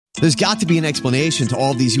There's got to be an explanation to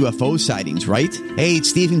all of these UFO sightings, right? Hey,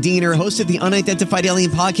 it's Stephen Diener, host of the Unidentified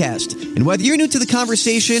Alien Podcast. And whether you're new to the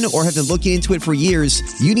conversation or have been looking into it for years,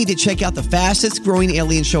 you need to check out the fastest growing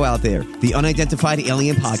alien show out there, the Unidentified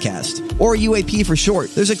Alien Podcast, or UAP for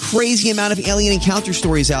short. There's a crazy amount of alien encounter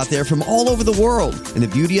stories out there from all over the world. And the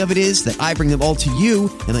beauty of it is that I bring them all to you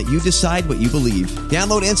and let you decide what you believe.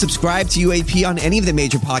 Download and subscribe to UAP on any of the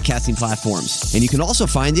major podcasting platforms. And you can also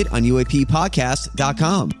find it on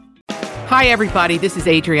UAPpodcast.com. Hi, everybody. This is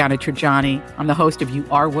Adriana Trajani. I'm the host of You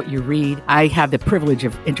Are What You Read. I have the privilege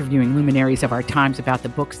of interviewing luminaries of our times about the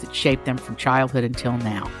books that shaped them from childhood until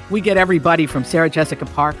now. We get everybody from Sarah Jessica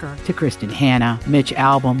Parker to Kristen Hanna, Mitch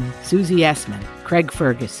Albom, Susie Essman, Craig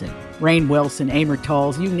Ferguson, Rainn Wilson, Amor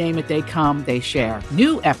Tolls, you name it, they come, they share.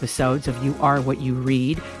 New episodes of You Are What You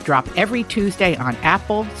Read drop every Tuesday on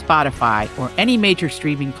Apple, Spotify, or any major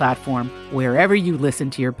streaming platform wherever you listen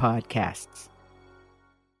to your podcasts.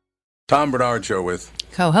 Tom Bernard Show with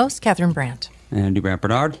co-host Catherine Brandt. Andy Brandt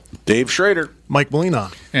Bernard. Dave Schrader. Mike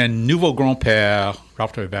Molina. And Nouveau Grand-Père,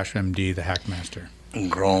 Ralph W. Basher, M.D., the Hackmaster.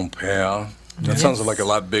 Grand-Père. That sounds like a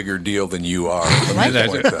lot bigger deal than you are.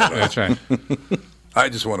 That's right. I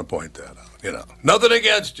just want to point that out. Nothing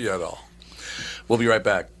against you at all. We'll be right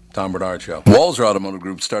back. Tom Bernard Show. Walser Automotive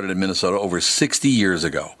Group started in Minnesota over 60 years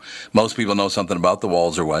ago. Most people know something about the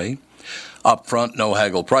Walser Way. Upfront, no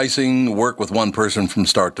haggle pricing, work with one person from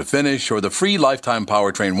start to finish, or the free lifetime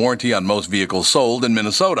powertrain warranty on most vehicles sold in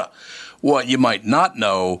Minnesota. What you might not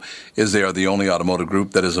know is they are the only automotive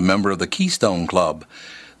group that is a member of the Keystone Club.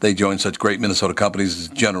 They join such great Minnesota companies as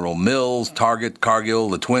General Mills, Target, Cargill,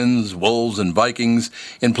 the Twins, Wolves, and Vikings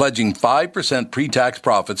in pledging 5% pre-tax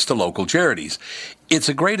profits to local charities. It's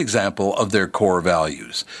a great example of their core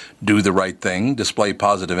values. Do the right thing, display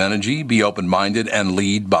positive energy, be open-minded, and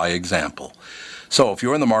lead by example. So if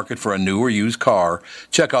you're in the market for a new or used car,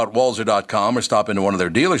 check out Walser.com or stop into one of their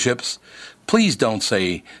dealerships. Please don't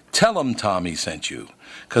say, "Tell them Tommy sent you,"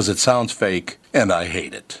 because it sounds fake, and I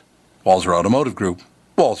hate it. Walser Automotive Group.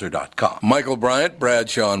 Walser.com. Michael Bryant,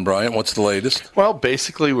 Bradshaw and Bryant, what's the latest? Well,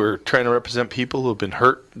 basically, we're trying to represent people who have been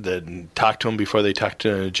hurt, then talk to them before they talk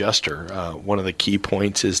to an adjuster. One of the key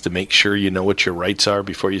points is to make sure you know what your rights are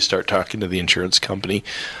before you start talking to the insurance company,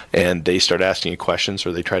 and they start asking you questions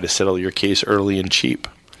or they try to settle your case early and cheap.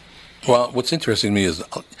 Well, what's interesting to me is,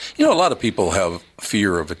 a lot of people have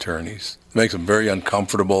fear of attorneys. It makes them very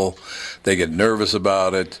uncomfortable. They get nervous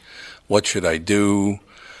about it. What should I do?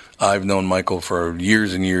 I've known Michael for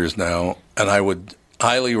years and years now, and I would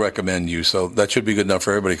highly recommend you. So that should be good enough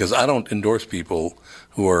for everybody, because I don't endorse people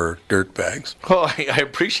who are dirtbags. Well, I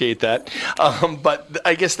appreciate that. But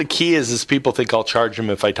I guess the key is people think I'll charge them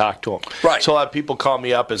if I talk to them. Right. So a lot of people call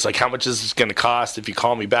me up. It's like, how much is this going to cost if you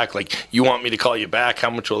call me back? Like, you want me to call you back? How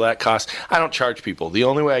much will that cost? I don't charge people. The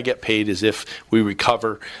only way I get paid is if we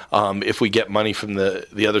recover, if we get money from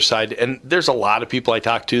the other side. And there's a lot of people I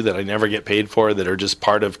talk to that I never get paid for that are just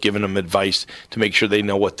part of giving them advice to make sure they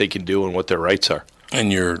know what they can do and what their rights are.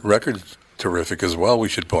 And your record's terrific as well, we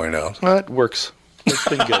should point out. Well, it works. It's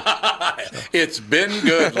been good. It's been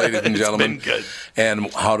good, ladies and gentlemen. It's been good.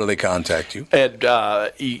 And how do they contact you? And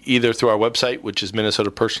either through our website, which is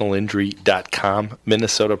minnesotapersonalinjury.com,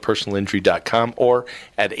 minnesotapersonalinjury.com, or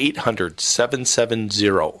at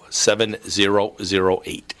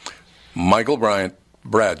 800-770-7008. Michael Bryant,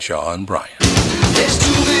 Bradshaw and Bryant. There's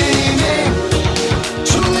too many men,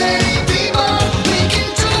 too many people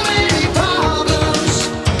making too many problems,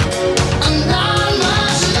 and not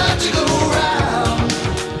much love to go around.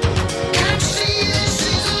 Can't you see this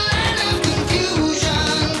is a land of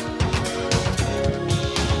confusion?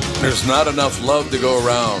 There's not enough love to go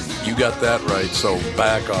around. You got that right, so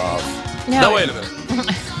back off. No, wait a minute.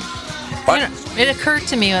 What? It occurred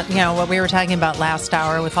to me, what we were talking about last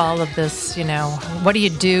hour with all of this, what do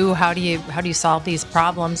you do? How do you solve these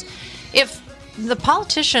problems? If the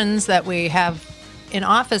politicians that we have in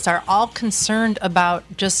office are all concerned about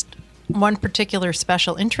just one particular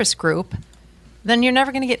special interest group, then you're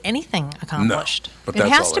never going to get anything accomplished. No, but it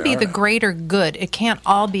has to be the greater good. It can't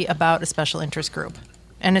all be about a special interest group.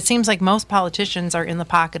 And it seems like most politicians are in the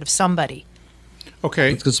pocket of somebody.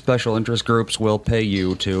 Okay. Because special interest groups will pay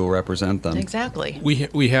you to represent them. Exactly. We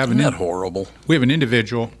have Isn't that horrible? We have an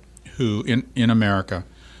individual who, in America,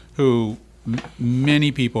 who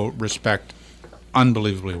many people respect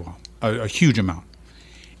unbelievably well, a huge amount.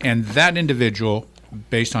 And that individual,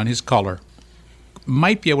 based on his color,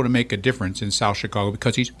 might be able to make a difference in South Chicago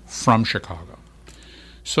because he's from Chicago.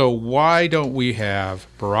 So why don't we have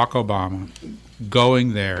Barack Obama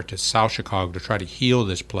going there to South Chicago to try to heal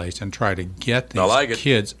this place and try to get these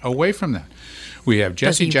kids away from that? We have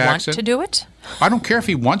Does Jesse he Jackson. want to do it? I don't care if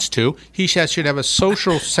he wants to. He should have a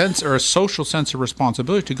social sense of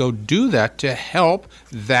responsibility to go do that to help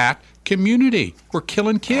that community. We're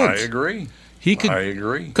killing kids. I agree. I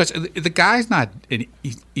agree. Because the guy's not.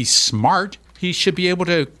 He's smart. He should be able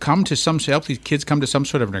to help these kids come to some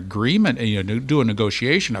sort of an agreement and do a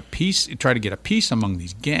negotiation, a peace, try to get a peace among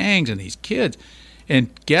these gangs and these kids,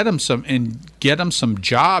 and get them some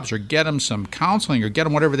jobs or get them some counseling or get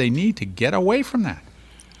them whatever they need to get away from that.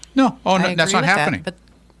 No, that's not happening.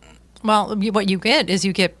 What you get is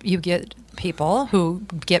you get people who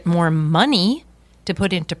get more money to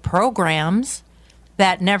put into programs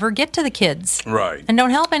that never get to the kids, right, and don't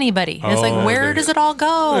help anybody. It's like, where does it all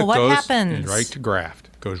go? What happens? Right to graft.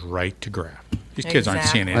 It goes right to graft. These kids aren't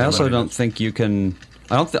seeing anything. I also don't think you can.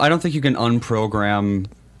 I don't think you can unprogram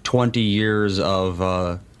 20 years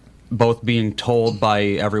of both being told by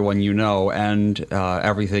everyone you know and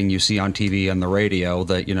everything you see on TV and the radio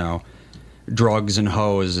that drugs and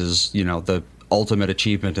hoes is the ultimate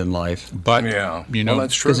achievement in life. But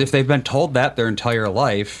that's true. Because if they've been told that their entire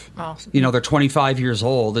life, they're 25 years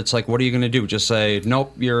old. It's like, what are you going to do? Just say,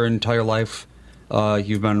 nope, your entire life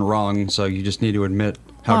you've been wrong. So you just need to admit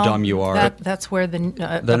how dumb you are. That's where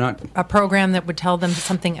a program that would tell them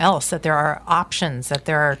something else, that there are options, that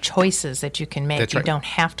there are choices that you can make. That's you right. don't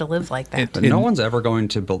have to live like that. But no one's ever going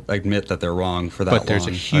to admit that they're wrong for that long. But there's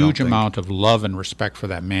a huge amount of love and respect for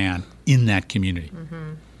that man in that community.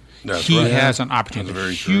 Mm-hmm. He has an opportunity,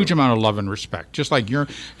 a huge amount of love and respect, just like your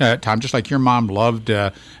Tom, just like your mom loved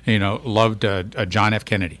John F.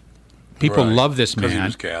 Kennedy. People love this man. Because he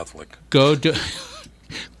was Catholic.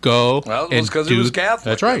 Well, it was because he was Catholic.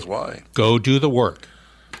 That's right. That's why. Go do the work.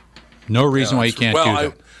 No reason why you can't do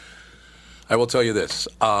that. I will tell you this.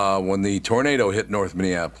 When the tornado hit North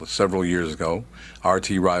Minneapolis several years ago,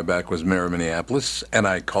 R.T. Ryback was mayor of Minneapolis, and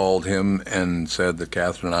I called him and said that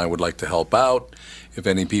Catherine and I would like to help out. If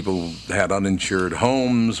any people had uninsured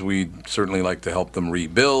homes, we'd certainly like to help them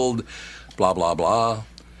rebuild, blah, blah, blah.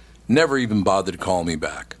 Never even bothered to call me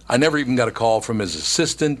back. I never even got a call from his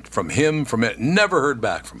assistant, from him, from it. Never heard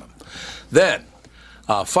back from him. Then,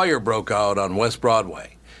 fire broke out on West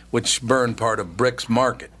Broadway, which burned part of Brick's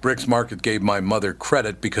Market. Brick's Market gave my mother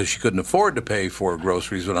credit because she couldn't afford to pay for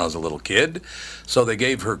groceries when I was a little kid. So they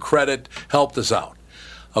gave her credit, helped us out.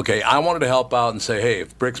 Okay, I wanted to help out and say, hey,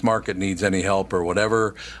 if Brick's Market needs any help or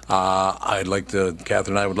whatever, Catherine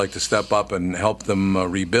and I would like to step up and help them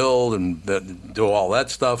rebuild and do all that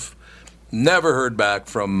stuff. Never heard back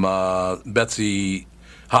from Betsy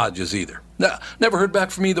Hodges either. No, never heard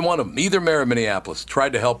back from either one of them. Either mayor of Minneapolis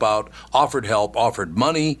tried to help out, offered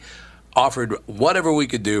money, offered whatever we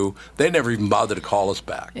could do. They never even bothered to call us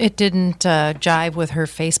back. It didn't jive with her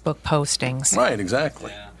Facebook postings. Right,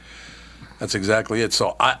 exactly. Yeah. That's exactly it.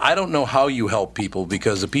 So I don't know how you help people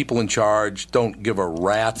because the people in charge don't give a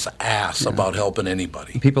rat's ass about helping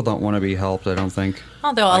anybody. People don't want to be helped, I don't think.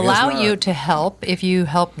 Well, they'll allow you to help if you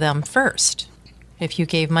help them first. If you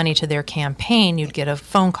gave money to their campaign, you'd get a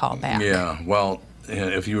phone call back. Yeah, well,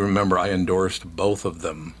 if you remember, I endorsed both of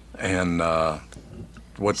them. And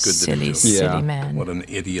what good did it do? Silly man. What an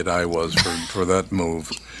idiot I was for that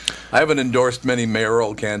move. I haven't endorsed many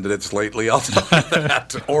mayoral candidates lately, I'll tell you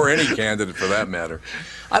that, or any candidate for that matter.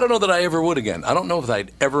 I don't know that I ever would again. I don't know if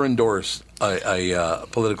I'd ever endorse a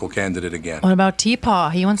political candidate again. What about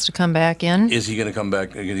T-Paw? He wants to come back in. Is he going to come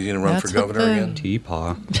back? Is he going to run for governor again?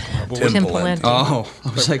 T-Paw. Tim Pawlenty. Oh,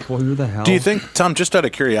 I was like, well, who the hell? Do you think, Tom, just out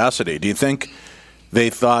of curiosity, do you think they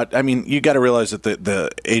thought, I mean, you got to realize that the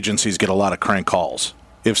agencies get a lot of crank calls.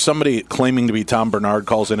 If somebody claiming to be Tom Bernard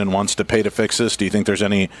calls in and wants to pay to fix this, do you think there's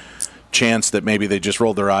any chance that maybe they just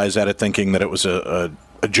rolled their eyes at it thinking that it was a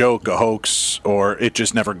joke, a hoax, or it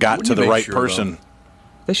just never got to the right person?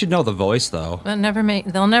 They should know the voice, though. They'll never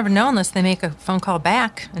know unless they make a phone call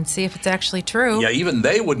back and see if it's actually true. Yeah, even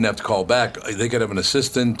they wouldn't have to call back. They could have an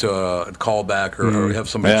assistant call back or have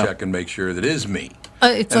somebody check and make sure that it is me.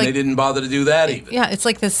 They didn't bother to do that even. Yeah, it's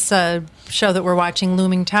like this show that we're watching,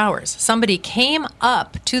 Looming Towers. Somebody came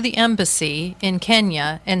up to the embassy in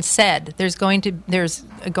Kenya and said, "There's going to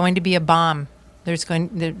be a bomb.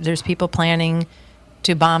 There's people planning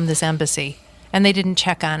to bomb this embassy." And they didn't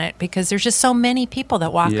check on it because there's just so many people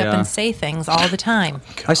that walk up and say things all the time.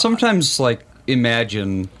 I sometimes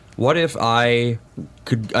imagine, what if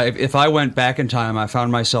if I went back in time, I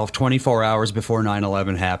found myself 24 hours before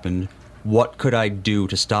 9/11 happened, what could I do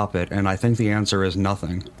to stop it? And I think the answer is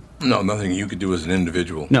nothing. No, nothing you could do as an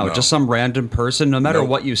individual. No, just some random person. No matter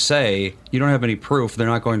what you say, you don't have any proof. They're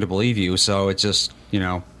not going to believe you. So it's just,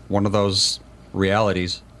 one of those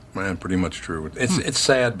realities. Man, pretty much true. It's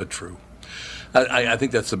sad but true. I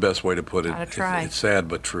think that's the best way to put it. Gotta try. It's sad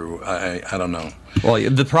but true. I don't know. Well,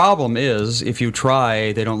 the problem is if you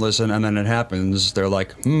try, they don't listen, and then it happens. They're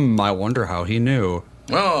like, I wonder how he knew.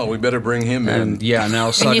 Oh, we better bring him in. And yeah, now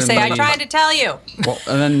And suddenly you say, I tried to tell you. Well,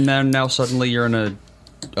 and then now suddenly you're in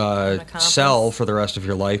a cell for the rest of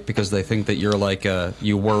your life because they think that you're like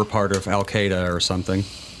you were part of Al Qaeda or something.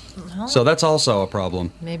 Well, So that's also a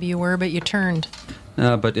problem. maybe you were, but you turned.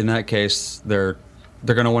 But in that case, they're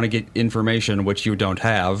going to want to get information which you don't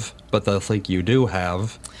have, but they'll think you do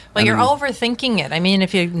have. Well, And you're then- overthinking it. I mean,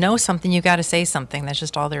 if you know something, you got to say something. That's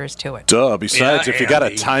just all there is to it. Duh. Besides, Yeah, if you got a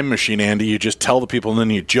Andy. time machine, Andy, you just tell the people, and then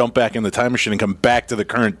you jump back in the time machine and come back to the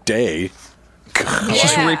current day.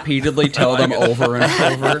 Just repeatedly tell them over and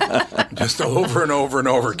over. Just over and over and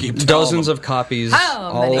over. Keep telling Dozens them. of copies How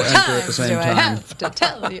all many enter at the times same do I time. have to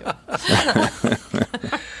tell you?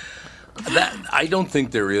 I don't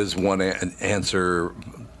think there is one answer.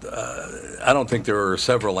 I don't think there are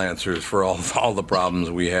several answers for all the problems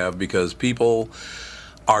we have because people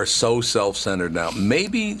are so self-centered now.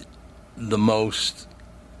 Maybe the most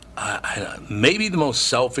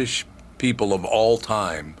selfish people of all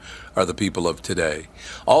time are the people of today.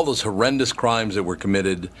 All those horrendous crimes that were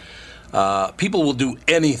committed. People will do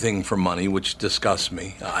anything for money, which disgusts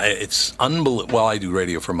me. It's unbelievable. Well, I do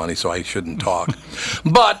radio for money, so I shouldn't talk.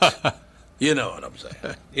 But you know what I'm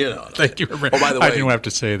saying. You know. Thank you. Oh, by the I way, didn't have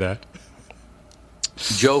to say that.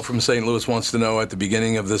 Joe from St. Louis wants to know at the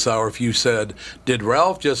beginning of this hour if you said, did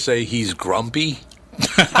Ralph just say he's grumpy?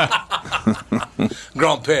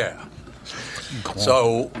 Grand-père.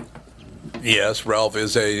 So, yes, Ralph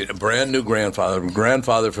is a brand new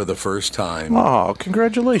grandfather for the first time. Oh,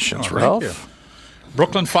 congratulations, Thank Ralph. you.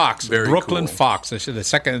 Brooklyn Fox. Very Brooklyn cool. Fox.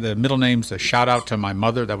 The middle name's a shout out to my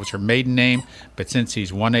mother. That was her maiden name. But since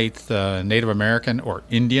he's 1/8 Native American or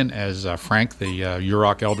Indian, as Frank, the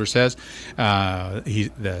Yurok elder, says,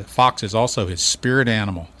 the fox is also his spirit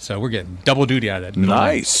animal. So we're getting double duty out of that. middle name.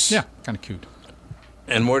 Nice. Yeah, kind of cute.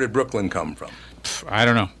 And where did Brooklyn come from? I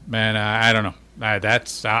don't know, man. I don't know.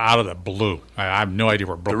 That's out of the blue. I have no idea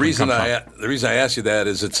where The Brooklyn reason comes from. I asked you that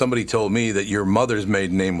is that somebody told me that your mother's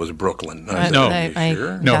maiden name was Brooklyn. I said, No. "Are you I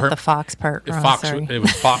sure?" No, got her- the Fox part wrong. Fox. Sorry. It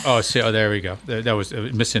was Fox. Oh, see, there we go. That was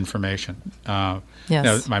misinformation. Yes.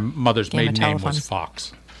 No, my mother's Game of maiden name was telephones.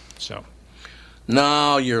 Fox. So.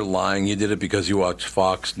 No, you're lying. You did it because you watch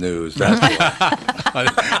Fox News. That's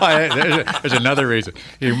why. There's another reason.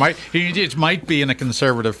 He might be in a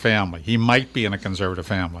conservative family. He might be in a conservative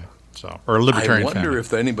family, or a I libertarian wonder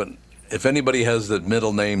family. if anybody has the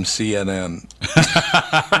middle name CNN.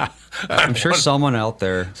 I'm sure someone out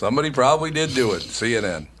there. Somebody probably did do it.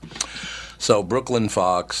 CNN. So Brooklyn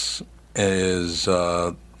Fox is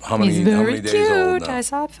how many He's very days old cute. now? I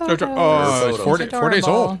saw a photo. Oh, Photos. 4 days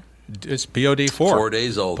old. Adorable. It's POD 4. 4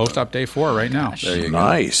 days old. Post-op day 4 right now. There you go.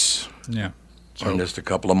 Nice. Yeah. And just a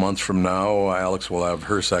couple of months from now, Alex will have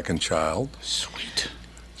her second child. Sweet.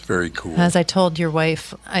 It's very cool. As I told your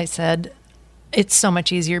wife, I said, it's so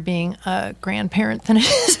much easier being a grandparent than it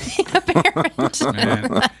is being a parent.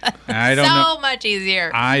 Man, I don't know. So much easier.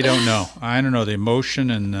 I don't know. I don't know the emotion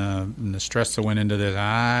and the stress that went into this.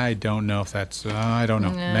 I don't know if that's. I don't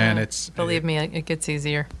know, man. It's Believe me, it gets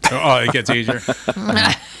easier. Oh, it gets easier.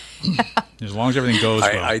 As long as everything goes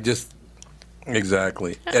well. I just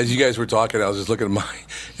exactly as you guys were talking, I was just looking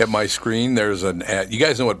at my screen. There's an ad. You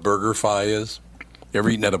guys know what BurgerFi is? You ever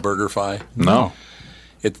eaten at a BurgerFi? No.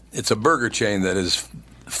 It's a burger chain that is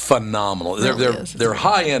phenomenal. Really is. They're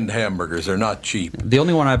high end hamburgers. They're not cheap. The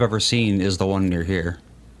only one I've ever seen is the one near here.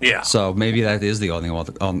 Yeah. So maybe that is the only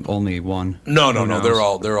one. No. Who knows?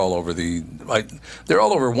 They're all over they're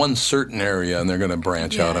all over one certain area, and they're going to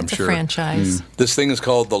branch out. I'm it's sure. a franchise. This thing is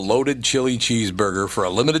called the Loaded Chili Cheeseburger for a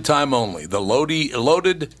limited time only. The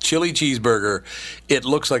Loaded Chili Cheeseburger. It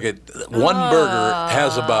looks like one burger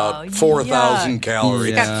has about 4,000 yuck.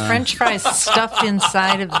 calories. It's got French fries stuffed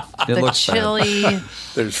inside of It the looks bad. chili.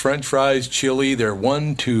 There's French fries, chili. There are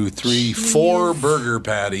 1, 2, 3, 4 burger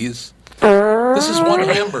patties. This is one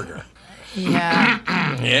hamburger. Yeah.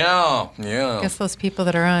 Yeah. I guess those people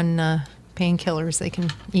that are on painkillers, they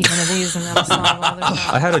can eat one of these and that'll solve all their problems.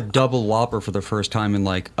 I had a double Whopper for the first time in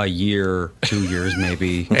like a year, 2 years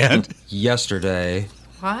maybe. And? Yesterday,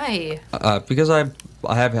 Why? because I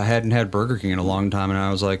hadn't had Burger King in a long time, and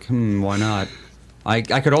I was like, why not? I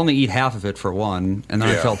could only eat half of it for one, and then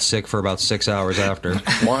I Yeah. felt sick for about 6 hours after.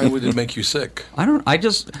 Why would it make you sick?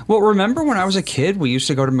 Remember when I was a kid, we used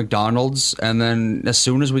to go to McDonald's, and then as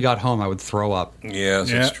soon as we got home, I would throw up. Yes,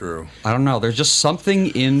 Yeah. it's true. I don't know. There's just something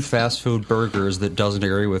in fast food burgers that doesn't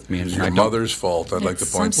agree with me. And Your I don't- mother's fault. I'd like to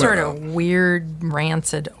Some point sort that out. of weird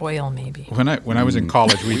rancid oil, maybe. When I was in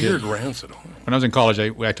college, we Weird did. rancid. When I was in college,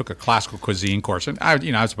 I took a classical cuisine course, and I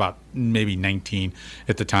was about maybe 19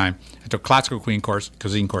 at the time. I took classical cuisine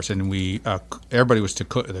course, and we everybody was to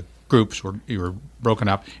cook. The groups you were broken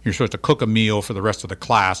up. You're supposed to cook a meal for the rest of the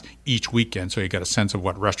class each weekend, so you get a sense of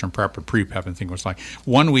what restaurant prep or pre-prep and thing was like.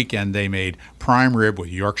 One weekend they made prime rib with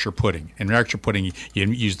Yorkshire pudding. And Yorkshire pudding, you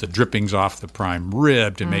use the drippings off the prime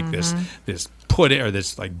rib to make this pudding or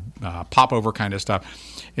this like popover kind of stuff.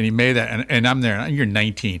 And he made that, and I'm there, and you're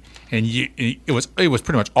 19, and it was pretty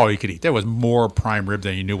much all you could eat. There was more prime rib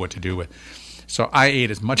than you knew what to do with. So I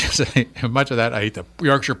ate as much of that. I ate the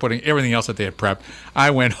Yorkshire pudding, everything else that they had prepped. I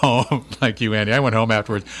went home, like you, Andy. I went home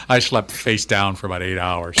afterwards. I slept face down for about 8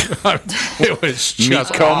 hours. It was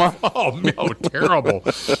just coma? Oh, no, terrible.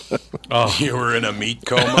 Oh, You were in a meat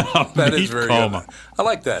coma? That is Meat very coma. good. I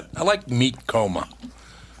like that. I like meat coma.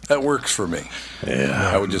 That works for me.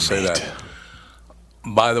 Yeah, I would just say that.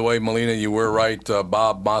 By the way, Melina, you were right.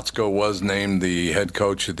 Bob Motzko was named the head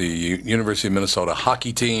coach of the University of Minnesota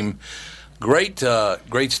hockey team. Great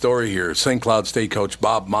story here. St. Cloud State coach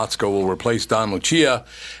Bob Motzko will replace Don Lucia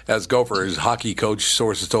as Gophers hockey coach,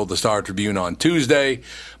 sources told the Star Tribune on Tuesday.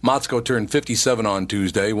 Motzko turned 57 on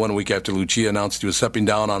Tuesday, 1 week after Lucia announced he was stepping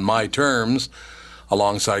down on my terms,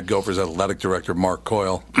 alongside Gophers athletic director Mark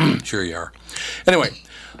Coyle. Sure you are. Anyway,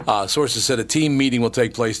 sources said a team meeting will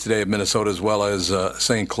take place today at Minnesota as well as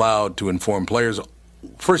St. Cloud to inform players.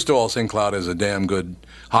 First of all, St. Cloud is a damn good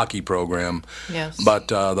hockey program. Yes. But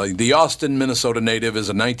the Austin, Minnesota native is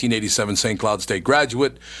a 1987 St. Cloud State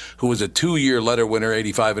graduate who was a 2-year letter winner,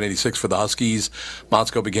 85 and 86 for the Huskies.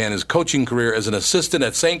 Motzko began his coaching career as an assistant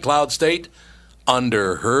at St. Cloud State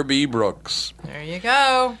under Herbie Brooks There you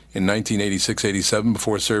go. in 1986-87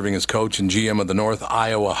 before serving as coach and GM of the North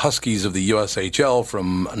Iowa Huskies of the USHL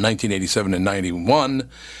from 1987 and 91.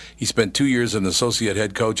 He spent 2 years as an associate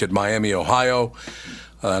head coach at Miami, Ohio.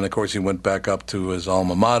 And, of course, he went back up to his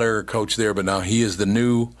alma mater, coach there, but now he is the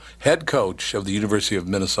new head coach of the University of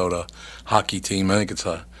Minnesota hockey team. I think it's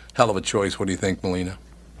a hell of a choice. What do you think, Melina?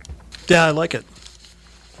 Yeah, I like it.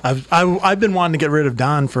 I've been wanting to get rid of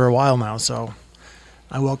Don for a while now, so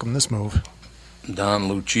I welcome this move. Don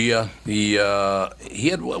Lucia, he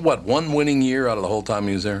had, what, one winning year out of the whole time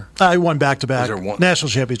he was there? I won back-to-back Was there one- national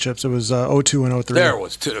championships. It was 02 and 03. There it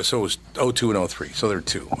was two. So it was 02 and 03. So there are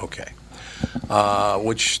two. Okay.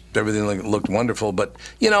 Which everything looked wonderful. But,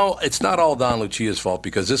 it's not all Don Lucia's fault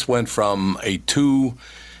because this went from a 2,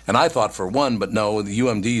 and I thought for 1, but no, the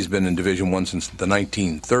UMD's been in Division 1 since the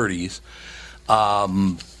 1930s.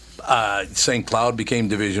 St. Cloud became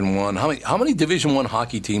Division 1. How many Division 1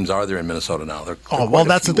 hockey teams are there in Minnesota now? There Oh, well,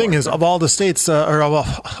 that's the thing is, of all the states, or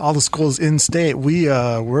all the schools in state,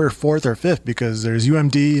 we're 4th or 5th because there's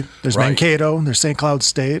UMD, there's Right. Mankato, there's St. Cloud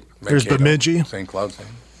State, there's Bemidji. St. Cloud State.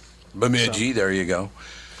 Bemidji, there you go.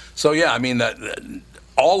 So, yeah, I mean, that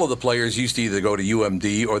all of the players used to either go to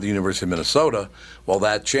UMD or the University of Minnesota. Well,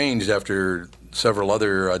 that changed after several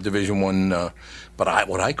other Division One. But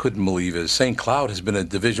what I couldn't believe is St. Cloud has been a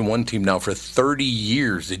Division One team now for 30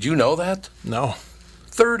 years. Did you know that? No.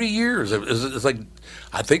 30 years. It's like,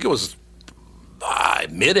 I think it was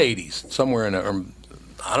mid 80s, somewhere in, or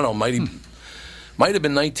I don't know, might have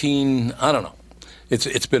been 19. I don't know.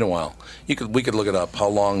 It's been a while. We could look it up. How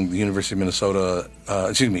long the University of Minnesota,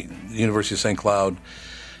 the University of St. Cloud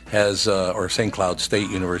has, or St. Cloud State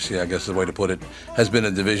University, I guess is the way to put it, has been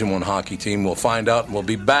a Division I hockey team. We'll find out, and we'll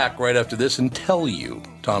be back right after this and tell you.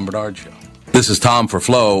 Tom Bernard Show. This is Tom for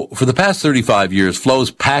Flow. For the past 35 years,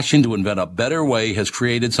 Flow's passion to invent a better way has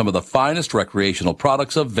created some of the finest recreational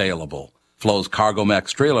products available. Flow's Cargo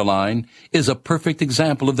Max trailer line is a perfect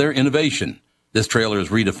example of their innovation. This trailer is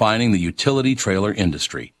redefining the utility trailer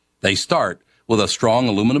industry. They start with a strong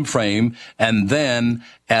aluminum frame and then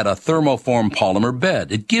add a thermoform polymer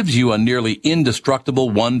bed. It gives you a nearly indestructible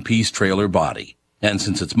one-piece trailer body. And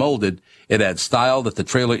since it's molded, it adds style that the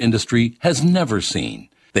trailer industry has never seen.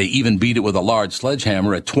 They even beat it with a large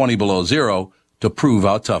sledgehammer at 20 below zero to prove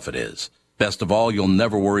how tough it is. Best of all, you'll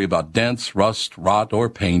never worry about dents, rust, rot, or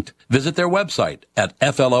paint. Visit their website at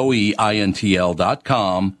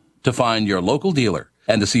floeintl.com to find your local dealer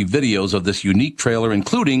and to see videos of this unique trailer,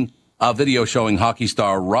 including a video showing hockey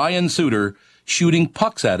star Ryan Suter shooting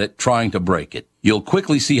pucks at it, trying to break it. You'll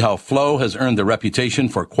quickly see how Flow has earned the reputation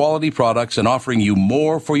for quality products and offering you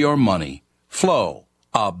more for your money. Flow,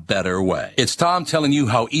 a better way. It's Tom telling you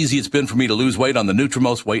how easy it's been for me to lose weight on the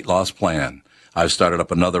Nutrimost weight loss plan. I've started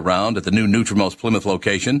up another round at the new Nutrimost Plymouth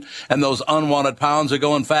location, and those unwanted pounds are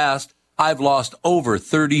going fast. I've lost over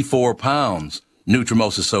 34 pounds.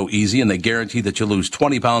 Nutrimost is so easy, and they guarantee that you'll lose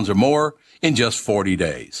 20 pounds or more in just 40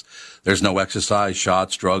 days. There's no exercise,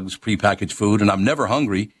 shots, drugs, prepackaged food, and I'm never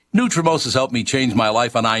hungry. Nutrimost has helped me change my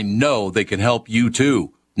life, and I know they can help you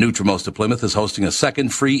too. Nutrimost of Plymouth is hosting a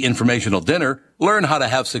second free informational dinner. Learn how to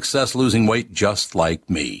have success losing weight just like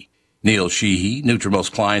me. Neil Sheehy,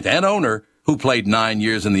 Nutrimost client and owner, who played 9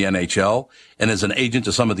 years in the NHL and is an agent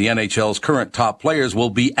to some of the NHL's current top players, will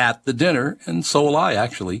be at the dinner, and so will I,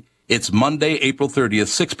 actually. It's Monday, April 30th,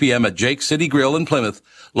 6 p.m. at Jake City Grill in Plymouth,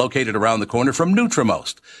 located around the corner from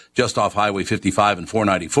Nutrimost, just off Highway 55 and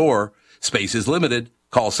 494. Space is limited.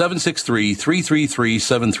 Call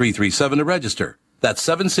 763-333-7337 to register. That's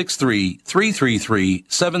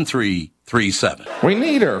 763-333-7337. We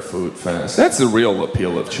need our food fast. That's the real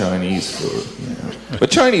appeal of Chinese food. You know.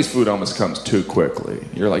 But Chinese food almost comes too quickly.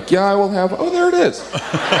 You're like, yeah, I will have. Oh, there it is.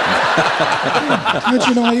 How'd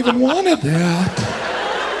you know I even wanted that?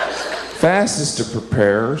 Fastest to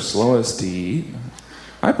prepare, slowest to eat.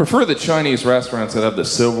 I prefer the Chinese restaurants that have the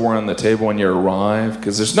silverware on the table when you arrive,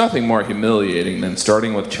 because there's nothing more humiliating than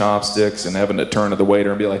starting with chopsticks and having to turn to the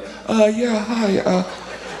waiter and be like, yeah, hi,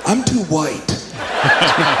 I'm too white. do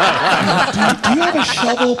you have a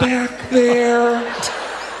shovel back there?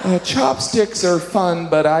 Chopsticks are fun,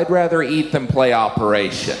 but I'd rather eat than play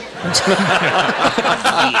Operation.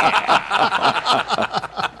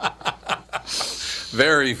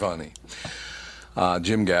 Very funny.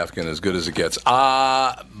 Jim Gaffigan, as good as it gets.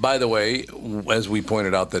 By the way, as we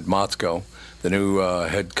pointed out, that Motzko, the new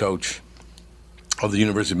head coach of the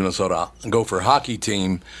University of Minnesota Gopher hockey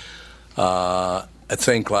team at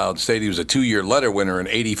St. Cloud State, he was a 2-year letter winner in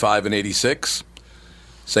 85 and 86.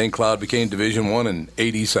 St. Cloud became Division I in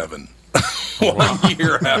 87. 1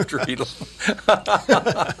 year after he the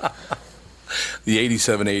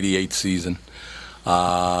 87-88 season.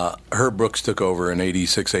 Herb Brooks took over in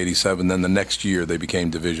 86-87. Then the next year they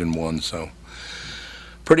became Division I. So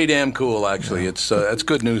pretty damn cool, actually. Yeah. It's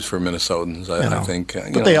good news for Minnesotans, I think.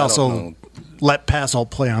 But they also let Passel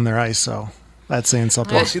play on their ice, so that's saying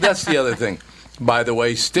something. Well, see, that's the other thing. By the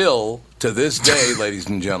way, still to this day, ladies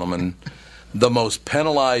and gentlemen, the most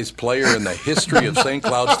penalized player in the history of St.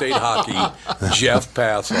 Cloud State hockey, Jeff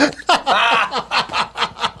Passel.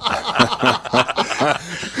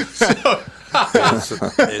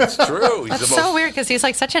 It's true. That's so weird because he's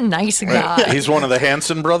like such a nice guy. He's one of the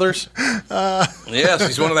Hanson brothers? Yes,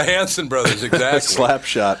 he's one of the Hanson brothers, exactly.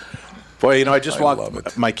 Slapshot. Boy, I just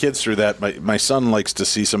walked my kids through that. My son likes to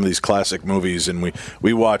see some of these classic movies, and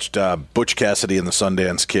we watched Butch Cassidy and the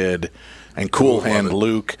Sundance Kid and Cool Hand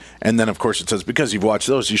Luke. And then, of course, it says, because you've watched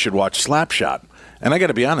those, you should watch Slapshot. And I got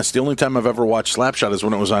to be honest, the only time I've ever watched Slapshot is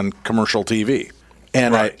when it was on commercial TV.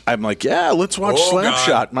 And I'm like, yeah, let's watch Slapshot.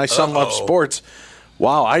 God. My son loves sports.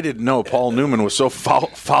 Wow, I didn't know Paul Newman was so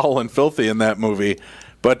foul and filthy in that movie.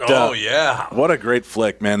 But what a great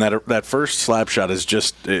flick, man! That first Slapshot is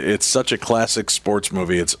just—it's such a classic sports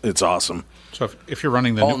movie. It's awesome. So if you're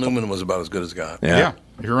running the Paul Newman was about as good as it got. Yeah.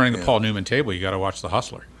 If you're running the Paul Newman table, you got to watch The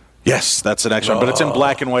Hustler. Yes, that's an excellent. But it's in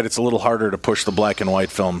black and white. It's a little harder to push the black and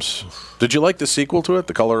white films. Did you like the sequel to it,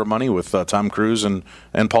 The Color of Money, with Tom Cruise and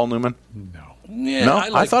Paul Newman? No. Yeah, no,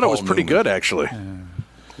 I thought Paul it was pretty Newman. good, actually.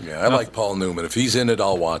 Yeah, I like Paul Newman. If he's in it,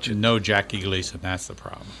 I'll watch it. No Jackie Gleason. That's the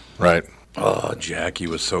problem. Right. Oh, Jackie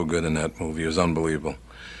was so good in that movie. It was unbelievable.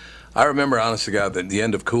 I remember, honest to God, that the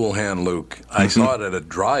end of Cool Hand Luke, I saw it at a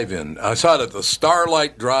drive-in. I saw it at the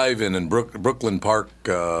Starlight Drive-In in Brooklyn Park,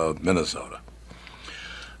 Minnesota.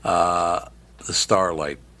 The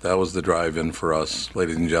Starlight. That was the drive-in for us,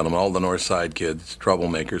 ladies and gentlemen, all the North Side kids,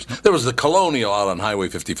 troublemakers. There was the Colonial out on Highway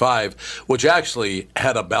 55, which actually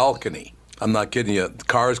had a balcony. I'm not kidding you.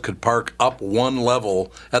 Cars could park up one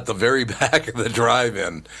level at the very back of the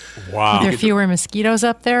drive-in. Wow. Are there fewer mosquitoes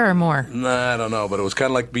up there or more? Nah, I don't know, but it was kind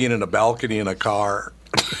of like being in a balcony in a car.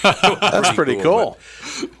 That's pretty cool.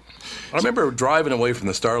 I remember driving away from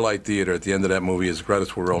the Starlight Theater at the end of that movie as the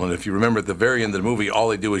credits were rolling. If you remember, at the very end of the movie, all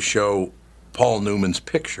they do is show Paul Newman's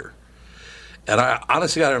picture. And I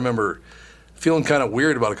honestly, I remember feeling kind of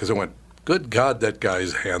weird about it because I went, good God, that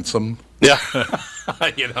guy's handsome. Yeah.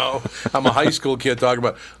 I'm a high school kid talking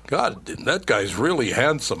about, God, that guy's really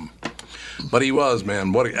handsome. But he was,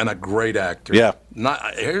 man. And a great actor. Yeah.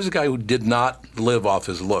 Here's a guy who did not live off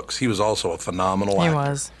his looks. He was also a phenomenal actor. He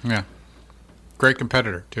was. Yeah. Great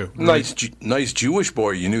competitor, too. Nice Jewish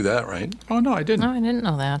boy. You knew that, right? Oh, no, I didn't. No, I didn't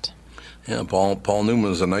know that. Yeah, Paul Newman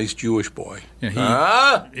was a nice Jewish boy.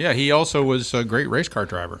 Yeah, he also was a great race car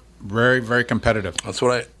driver. Very, very competitive. That's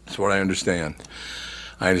what I understand.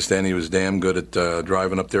 I understand he was damn good at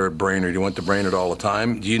driving up there at Brainerd. He went to Brainerd all the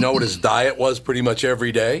time. Do you know what his diet was pretty much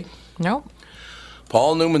every day? Nope.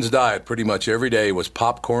 Paul Newman's diet pretty much every day was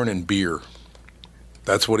popcorn and beer.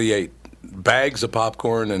 That's what he ate. Bags of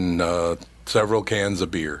popcorn and several cans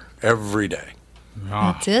of beer every day.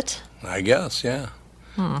 That's it? I guess, yeah.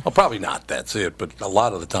 Well, probably not that's it, but a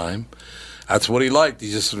lot of the time. That's what he liked.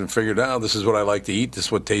 He just figured out, this is what I like to eat, this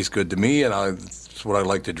is what tastes good to me, and it's what I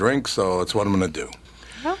like to drink, so that's what I'm going to do.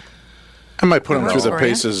 I might put him through the for you.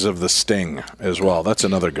 paces of The Sting as well. That's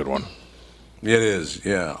another good one. It is,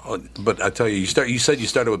 yeah. But I tell you, you said you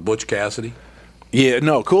started with Butch Cassidy? Yeah,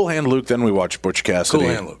 no, Cool Hand Luke, then we watched Butch Cassidy.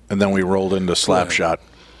 Cool Hand Luke. And then we rolled into Slapshot.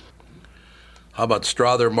 How about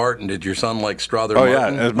Strother Martin? Did your son like Strother Oh,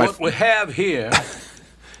 Martin? yeah. What we have here...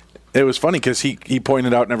 It was funny because he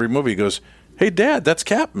pointed out in every movie, he goes, "Hey, Dad, that's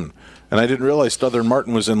Captain." And I didn't realize Strother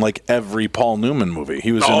Martin was in like every Paul Newman movie.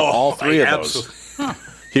 He was in all three of those.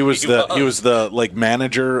 He was the like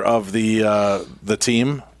manager of the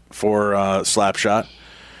team for Slapshot,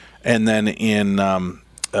 and then in Butch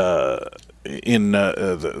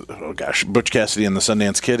Cassidy and the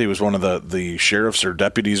Sundance Kid, he was one of the sheriffs or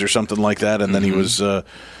deputies or something like that, and then he was the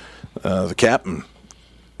captain.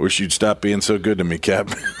 Wish you'd stop being so good to me, Cap.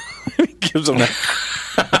 He gives him that.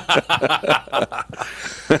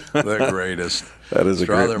 The greatest. That is a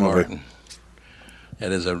Strother great movie. Martin.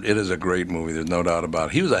 It is a great movie. There's no doubt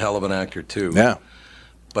about it. He was a hell of an actor too. Yeah.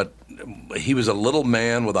 But he was a little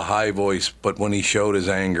man with a high voice. But when he showed his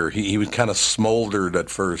anger, he was kind of smoldered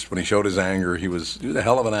at first. When he showed his anger, he was a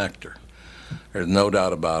hell of an actor. There's no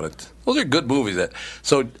doubt about it. Those are good movies.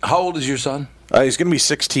 So, how old is your son? He's going to be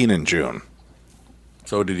 16 in June.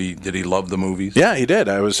 So did he love the movies? Yeah, he did.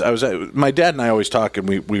 My dad and I always talk, and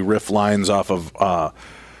we riff lines off of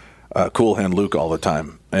Cool Hand Luke all the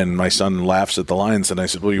time. And my son laughs at the lines, and I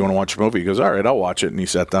said, "Well, you want to watch a movie?" He goes, "All right, I'll watch it." And he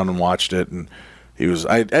sat down and watched it, and he was.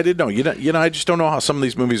 I didn't know. You know, I just don't know how some of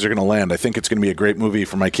these movies are going to land. I think it's going to be a great movie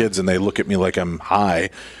for my kids, and they look at me like I'm high.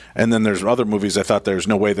 And then there's other movies I thought there's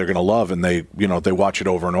no way they're going to love, and they watch it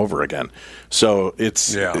over and over again. So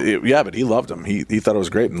it's but he loved them. He thought it was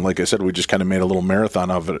great, and like I said, we just kind of made a little marathon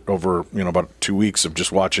of it over about 2 weeks of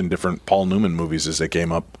just watching different Paul Newman movies as they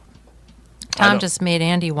came up. Tom just made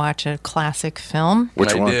Andy watch a classic film.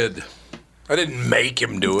 Which one? I did. I didn't make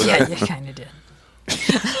him do it. Yeah, you kind of did.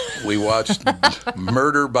 We watched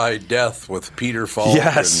Murder by Death with Peter Falk.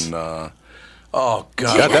 Yes. And, oh,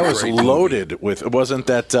 God. That was loaded with. Wasn't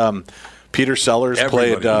that Peter Sellers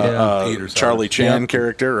Everybody. played Peter Charlie Sellers. Chan Yep.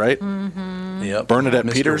 character, right? Mm-hmm. Yep. Bernadette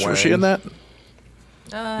Mr. Peters, was she in Wang.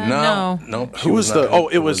 that? No. Who was the? Oh,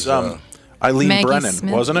 it was Eileen Maggie Brennan,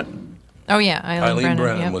 Smith. wasn't it? Oh, yeah, Eileen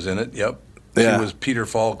Brennan. Yep. was in it. Yep. Yeah. She was Peter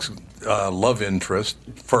Falk's love interest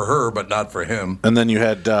for her, but not for him. And then you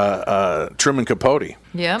had Truman Capote.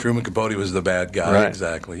 Yep. Truman Capote was the bad guy. Right.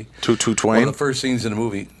 Exactly. Tutu One Twain. of the first scenes in the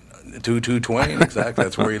movie, Tutu Twain. Exactly.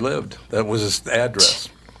 That's where he lived. That was his address.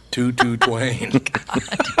 Tutu Twain.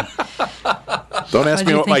 Don't ask What'd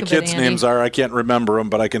me you what my think of it, kids' Andy? names are. I can't remember them,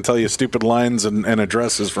 but I can tell you stupid lines and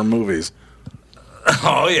addresses from movies.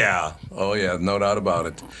 Oh, yeah. Oh, yeah. No doubt about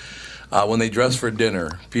it. When they dress for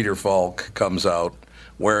dinner, Peter Falk comes out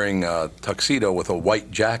wearing a tuxedo with a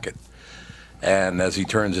white jacket. And as he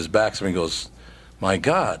turns his back to me, he goes, "My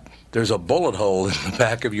God, there's a bullet hole in the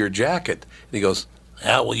back of your jacket." And he goes,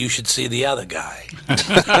 "Yeah, well, you should see the other guy."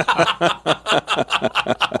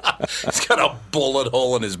 He's got a bullet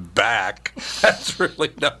hole in his back. That's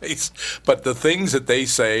really nice. But the things that they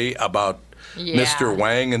say about Mr.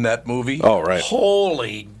 Wang in that movie, Oh, right.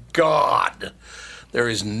 Holy God. There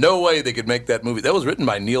is no way they could make that movie. That was written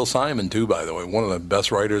by Neil Simon, too, by the way, one of the best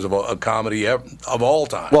writers of a comedy of all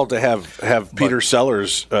time. Well, to have Peter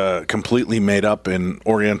Sellers completely made up in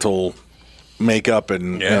Oriental makeup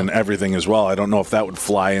and everything as well, I don't know if that would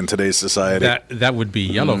fly in today's society. That would be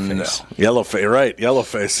Yellowface. Yellowface, right?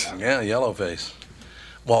 Yellowface. Yeah, Yellowface.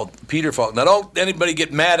 Well, Peter Falk. Now, don't anybody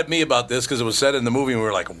get mad at me about this because it was said in the movie and we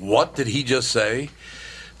were like, what did he just say?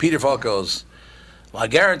 Peter Falk goes, "Well, I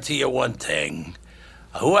guarantee you one thing.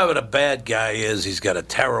 Whoever the bad guy is, he's got a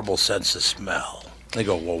terrible sense of smell." They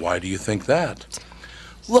go, "Well, why do you think that?"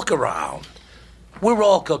 "Look around. We're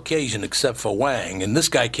all Caucasian except for Wang, and this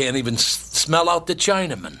guy can't even smell out the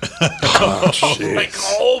Chinaman." Like,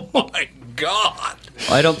 oh, my God.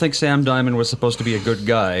 I don't think Sam Diamond was supposed to be a good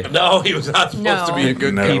guy. No, he was not supposed to be a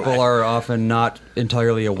good guy. People are often not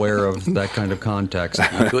entirely aware of that kind of context.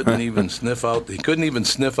 He couldn't even sniff out the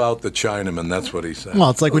Chinaman. That's what he said. Well,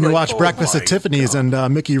 it's like when you watch Breakfast at Tiffany's and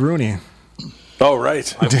Mickey Rooney. Oh,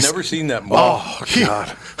 right. I've never seen that movie. Oh,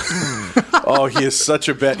 God. Oh, he is such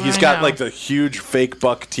a bet. He's got like the huge fake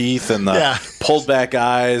buck teeth and the pulled back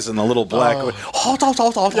eyes and the little black. And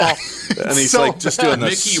he's So like just doing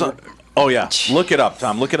this. Oh, yeah. Look it up,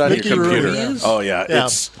 Tom. Look it on Mickey your computer. Rooney. Oh, yeah.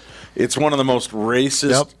 It's one of the most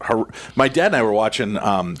racist. My dad and I were watching, when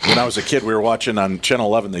I was a kid, we were watching on Channel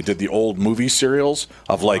 11. They did the old movie serials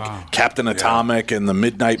of like Captain Atomic and the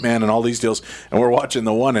Midnight Man and all these deals. And we're watching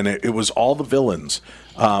the one, and it was all the villains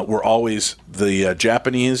were always the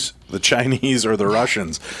Japanese, the Chinese, or the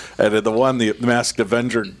Russians. And the one, the Masked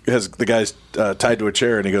Avenger, has the guy's tied to a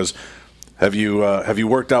chair, and he goes, Have you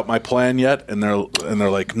worked out my plan yet? And they're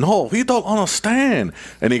like, no, we don't understand.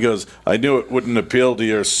 And he goes, I knew it wouldn't appeal to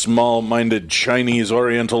your small-minded Chinese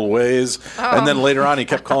Oriental ways. Oh. And then later on, he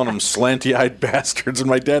kept calling them slanty-eyed bastards. And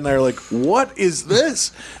my dad and I are like, what is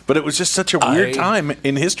this? But it was just such a weird time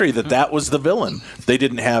in history that was the villain. They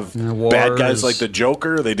didn't have bad guys like the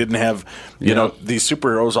Joker. They didn't have these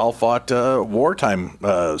superheroes all fought wartime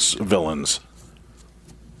villains.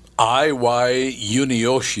 Iwai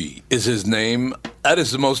Yunioshi is his name. That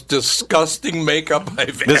is the most disgusting makeup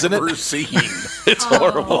I've ever seen. It's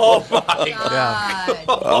horrible. Oh, my God.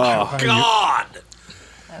 Oh, God.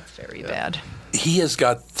 That's very bad. He has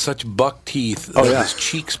got such buck teeth that his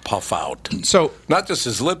cheeks puff out. So not just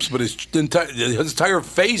his lips, but his entire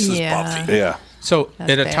face is puffy. Yeah. So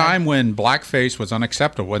That's at a bad. time when blackface was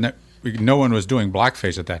unacceptable, no one was doing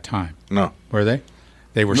blackface at that time. No. Were they?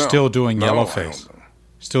 They were No. still doing No, yellowface.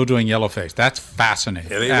 Still doing yellowface. That's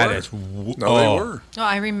fascinating. Yeah, they That were. is They were. Oh,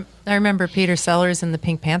 I remember Peter Sellers in the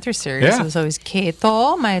Pink Panther series. Yeah. It was always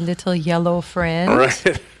Kato, my little yellow friend.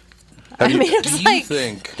 Right. I mean, it was do you like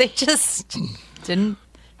think- they just didn't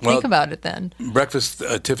Well, think about it then. Breakfast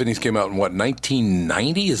at Tiffany's came out in what,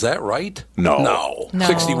 1990? Is that right? No.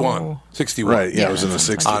 61. 61. Right. Yeah, it was in the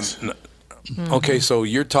 60s. Okay, so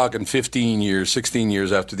you're talking 16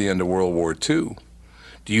 years after the end of World War II.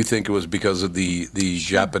 Do you think it was because of the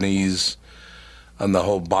Japanese and the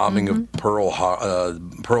whole bombing of Pearl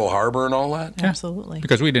Harbor and all that? Absolutely.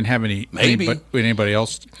 Because we didn't have anybody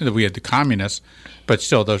else. We had the communists, but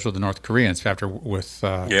still, those were the North Koreans.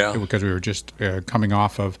 Because we were just coming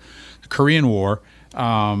off of the Korean War,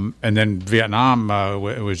 and then Vietnam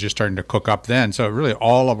was just starting to cook up then. So really,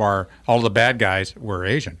 all the bad guys were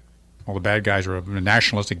Asian. All the bad guys were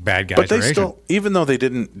nationalistic bad guys. But they were Asian. still, even though they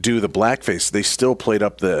didn't do the blackface, they still played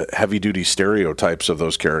up the heavy-duty stereotypes of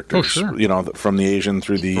those characters. Oh, sure. You know, from the Asian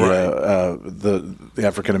through the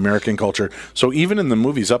African American culture. So even in the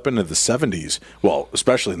movies up into the 70s, well,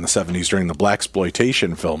 especially in the 70s during the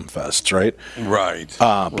blaxploitation film fests, right? Right.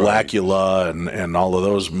 Blackula and all of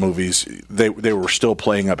those movies, they were still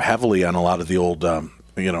playing up heavily on a lot of the old.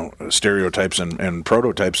 Stereotypes and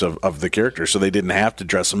prototypes of the characters, so they didn't have to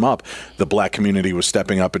dress them up. The black community was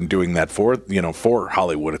stepping up and doing that for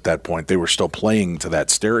Hollywood at that point. They were still playing to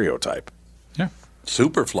that stereotype. Yeah.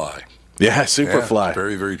 Superfly. Yeah, Superfly. Yeah,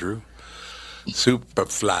 very, very true.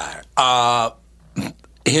 Superfly.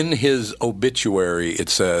 In his obituary, it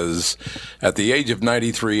says, at the age of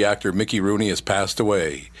 93, actor Mickey Rooney has passed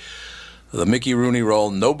away. The Mickey Rooney role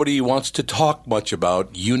nobody wants to talk much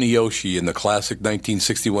about, Yunioshi, in the classic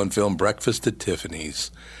 1961 film Breakfast at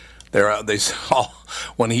Tiffany's. They saw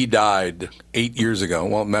when he died 8 years ago.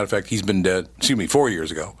 Well, matter of fact, he's been dead, 4 years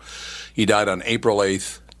ago. He died on April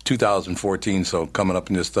 8th, 2014, so coming up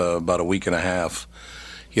in just about a week and a half.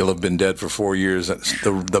 He'll have been dead for 4 years.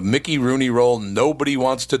 The Mickey Rooney role nobody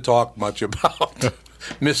wants to talk much about,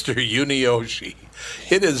 Mr. Yunioshi.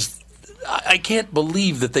 It is... I can't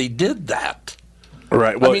believe that they did that.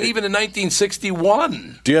 Right. Well, I mean, even in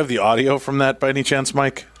 1961. Do you have the audio from that by any chance,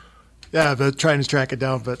 Mike? Yeah, but trying to track it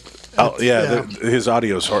down. But his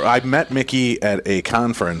audio's horrible. I met Mickey at a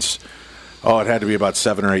conference. Oh, it had to be about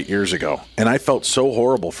 7 or 8 years ago, and I felt so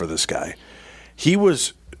horrible for this guy. He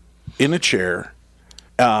was in a chair,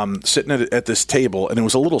 sitting at this table, and it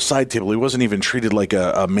was a little side table. He wasn't even treated like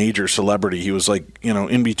a major celebrity. He was like,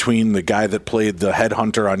 in between the guy that played the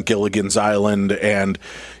headhunter on Gilligan's Island and,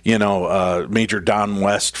 Major Don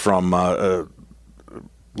West from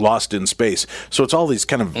Lost in Space. So it's all these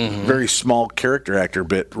kind of very small character actor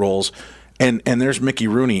bit roles. And there's Mickey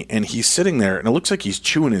Rooney, and he's sitting there, and it looks like he's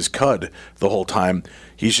chewing his cud the whole time.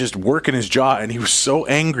 He's just working his jaw, and he was so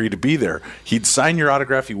angry to be there. He'd sign your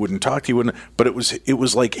autograph, he wouldn't talk to you, but it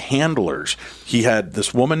was like handlers. He had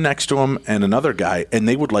this woman next to him and another guy, and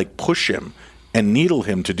they would like push him and needle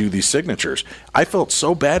him to do these signatures. I felt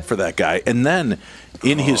so bad for that guy. And then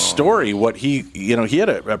in his story, what he had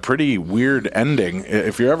a pretty weird ending.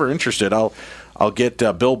 If you're ever interested, I'll get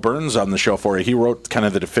Bill Burns on the show for you. He wrote kind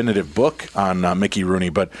of the definitive book on Mickey Rooney,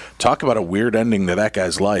 but talk about a weird ending to that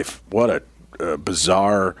guy's life. What a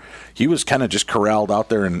bizarre. He was kind of just corralled out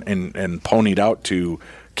there and ponied out to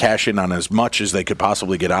cash in on as much as they could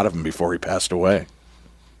possibly get out of him before he passed away.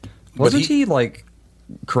 Wasn't he like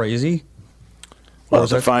crazy? Well,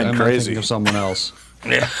 define crazy. Thinking of someone else.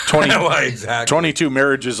 Yeah, 22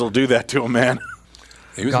 marriages will do that to a man.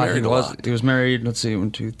 He was married a lot. He was married, let's see,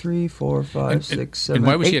 1, 2, 3, 4, 5, 6,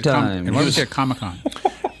 7, 8 times. And why was he at Comic-Con?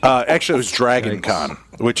 Actually, it was Dragon Con,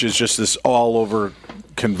 which is just this all-over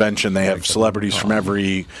convention. They have celebrities from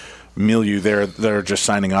every milieu there that are just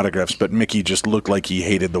signing autographs, but Mickey just looked like he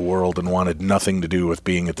hated the world and wanted nothing to do with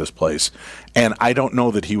being at this place. And I don't know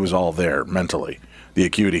that he was all there mentally, the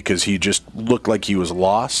acuity, because he just looked like he was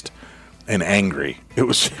lost and angry. It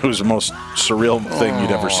was the most surreal thing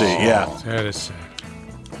you'd ever see. Yeah. That is sad.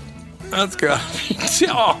 That's gotta be.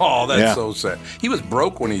 Oh, that's so sad. He was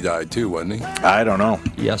broke when he died too, wasn't he? I don't know.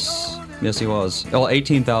 Yes, he was. Well,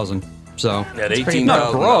 18,000. So at 18,000,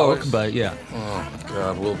 not broke, but yeah. Oh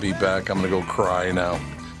God, we'll be back. I'm gonna go cry now.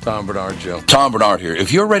 Tom Bernard Show. Tom Bernard here.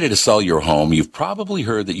 If you're ready to sell your home, you've probably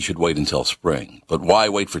heard that you should wait until spring. But why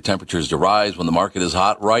wait for temperatures to rise when the market is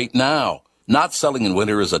hot right now? Not selling in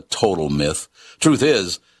winter is a total myth. Truth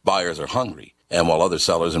is, buyers are hungry. And while other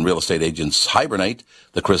sellers and real estate agents hibernate,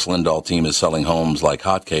 the Chris Lindahl team is selling homes like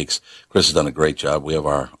hotcakes. Chris has done a great job. We have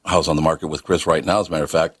our house on the market with Chris right now, as a matter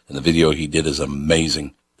of fact, and the video he did is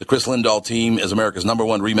amazing. The Chris Lindahl team is America's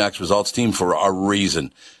 #1 RE/MAX results team for a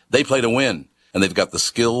reason. They play to win, and they've got the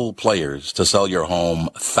skilled players to sell your home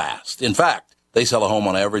fast. In fact, they sell a home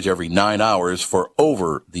on average every 9 hours for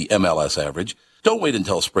over the MLS average. Don't wait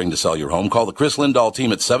until spring to sell your home. Call the Chris Lindahl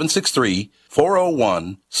team at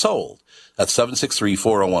 763-401-SOLD. That's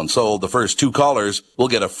 763-401-SOLD. The first 2 callers will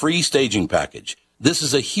get a free staging package. This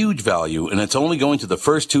is a huge value, and it's only going to the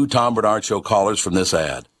first 2 Tom Bernard Show callers from this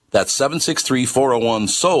ad. That's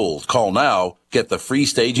 763-401-SOLD. Call now, get the free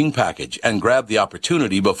staging package, and grab the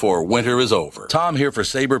opportunity before winter is over. Tom here for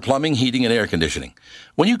Sabre Plumbing, Heating, and Air Conditioning.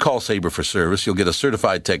 When you call Sabre for service, you'll get a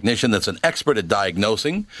certified technician that's an expert at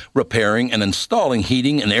diagnosing, repairing, and installing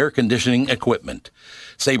heating and air conditioning equipment.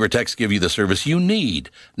 Sabre Techs give you the service you need,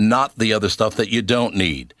 not the other stuff that you don't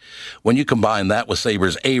need. When you combine that with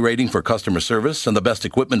Sabre's A rating for customer service and the best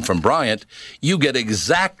equipment from Bryant, you get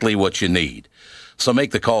exactly what you need. So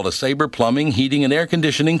make the call to Sabre Plumbing, Heating, and Air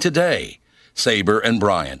Conditioning today. Sabre and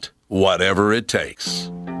Bryant, whatever it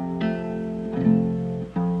takes.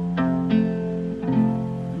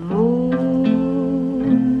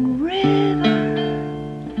 Moon River,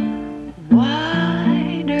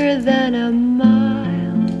 wider than a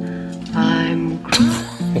mile. I'm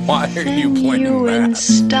Why are you playing in that?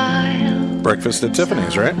 style. Breakfast at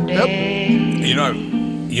Tiffany's, right? Yep.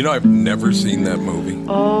 You know, I've never seen that movie.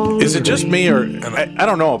 Is it just me, or I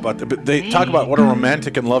don't know about but they talk about what a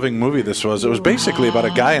romantic and loving movie this was. It was basically about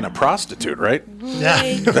a guy and a prostitute, right? Yeah.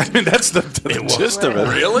 I mean, that's the gist of it.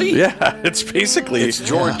 Really? Yeah, it's basically It's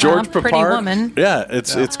George Papard. Pretty Woman. Yeah,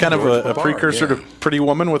 it's kind of a precursor to Pretty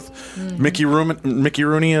Woman with Mickey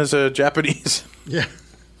Rooney as a Japanese. Yeah.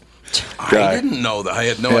 guy. I didn't know that. I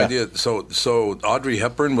had no idea. So Audrey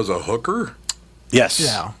Hepburn was a hooker? Yes.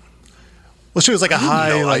 Yeah. Well, she was like a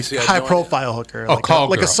know. I see, I had no high-profile hooker, Oh, like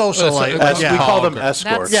call a girl. socialite. That's- We call them Girl.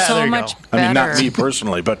 escorts. That's there so you much go. better. I mean, not me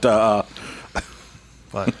personally, but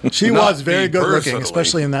But she Not was very me good looking, personally.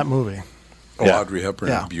 especially in that movie. Oh, Yeah. Audrey Hepburn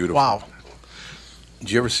Yeah. is beautiful. Wow.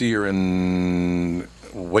 Did you ever see her in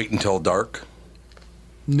Wait Until Dark?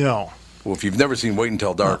 No. Well, if you've never seen Wait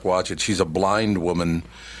Until Dark, watch it. She's a blind woman,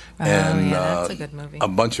 and yeah, that's a good movie. a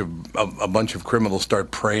bunch of criminals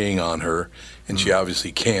start preying on her, and she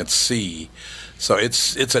obviously can't see. So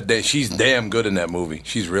she's damn good in that movie.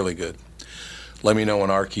 She's really good. Let me know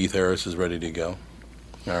when R. Keith Harris is ready to go.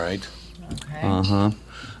 All right. Uh-huh.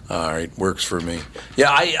 All right, works for me.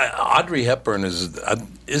 Yeah, Audrey Hepburn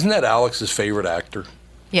isn't that Alex's favorite actor?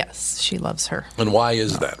 Yes, she loves her. And why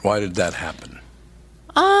is that? Why did that happen?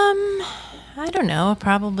 I don't know.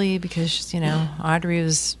 Probably because, Audrey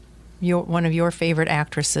was one of your favorite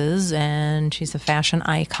actresses, and she's a fashion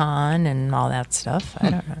icon and all that stuff. I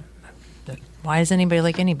don't know. Why is anybody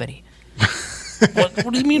like anybody?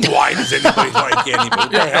 What do you mean, why does anybody like anybody?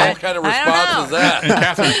 What the hell kind of response is that? And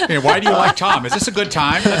Catherine, hey, why do you like Tom? Is this a good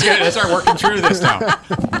time? Let's start working through this now.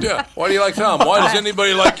 Yeah, why do you like Tom? Why does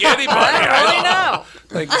anybody like anybody? I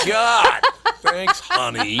Thank God. Thanks,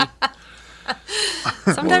 honey.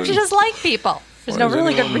 Sometimes you just like people. There's Why no does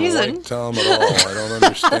really good anyone reason. like Tom at all? I don't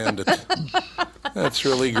understand it. That's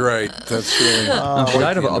really great. That's really. No, she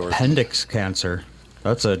died of Indoors. appendix cancer.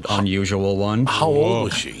 That's an unusual one. How old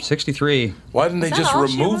was she? 63. Why didn't they that just all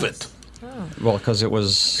she remove was? it? Well, because it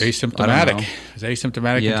was Asymptomatic. It's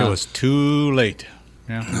asymptomatic Yeah. until it's too late.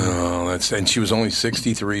 Yeah. Oh, that's and she was only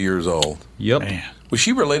 63 years old. Yep. Man. Was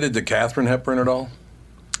she related to Katharine Hepburn at all?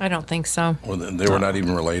 I don't think so. Or they were not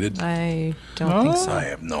even related? I don't think so. I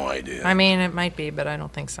have no idea. I mean, it might be, but I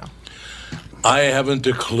don't think so. I haven't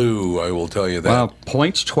a clue, I will tell you that. Wow,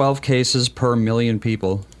 0.12 cases per million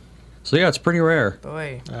people. So yeah, it's pretty rare.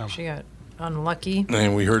 Boy, she got unlucky.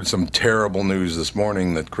 And we heard some terrible news this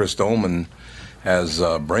morning that Chris Dolman has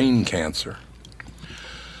brain cancer.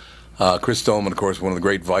 Chris Dolman, of course, one of the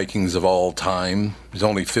great Vikings of all time. He's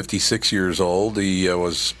only 56 years old. He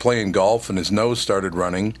was playing golf and his nose started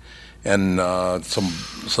running, and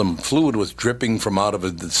some fluid was dripping from out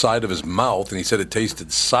of the side of his mouth, and he said it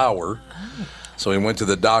tasted sour. So he went to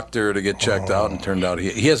the doctor to get checked out, and it turned out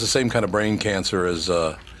he has the same kind of brain cancer as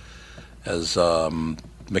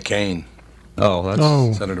McCain, Oh,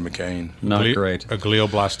 that's Senator McCain. not great. A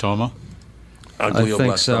glioblastoma. A I think so,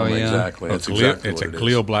 glioblastoma, yeah. exactly. That's It's exactly a what it is.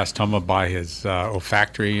 glioblastoma by his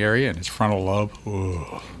olfactory area and his frontal lobe.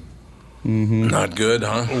 Ooh. Not good,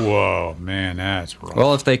 huh? Whoa, man, that's rough.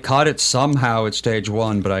 Well, if they caught it somehow at stage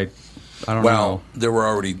 1, but I don't Well,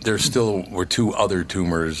 know. there still were 2 other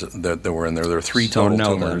tumors that were in there. There were 3 So total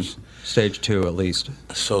no, tumors. then. Stage 2 at least.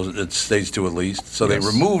 So it's stage 2 at least. So Yes. they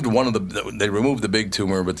removed they removed the big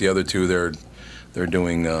tumor, but the other 2 they're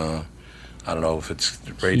doing. I don't know if it's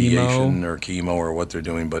radiation or chemo or what they're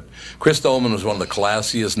doing, but Chris Dolman was one of the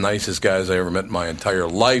classiest, nicest guys I ever met in my entire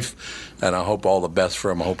life, and I hope all the best for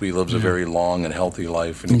him. I hope he lives a very long and healthy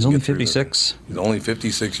life. And he He's can only get through 56. He's only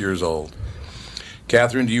 56 years old.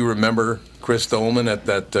 Catherine, do you remember Chris Dolman at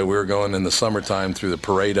that? We were going in the summertime through the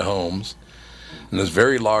parade of homes, and this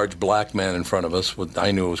very large black man in front of us. I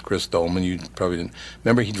knew it was Chris Dolman. You probably didn't.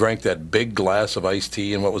 Remember, he drank that big glass of iced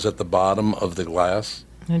tea, and what was at the bottom of the glass?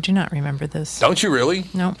 I do not remember this. Don't you really?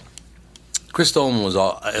 No. Chris Dolman was,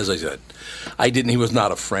 as I said, he was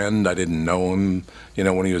not a friend. I didn't know him,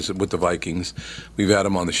 when he was with the Vikings. We've had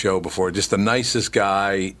him on the show before. Just the nicest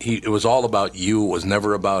guy. It was all about you. It was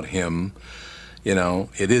never about him.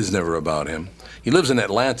 It is never about him. He lives in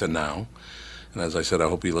Atlanta now. And as I said, I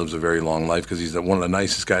hope he lives a very long life because he's one of the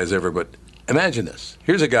nicest guys ever. But imagine this.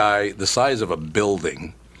 Here's a guy the size of a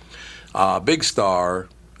building, big star.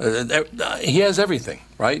 He has everything,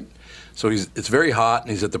 right? So it's very hot,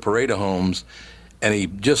 and he's at the Parade of Homes, and he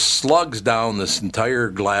just slugs down this entire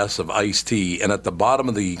glass of iced tea, and at the bottom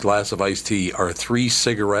of the glass of iced tea are 3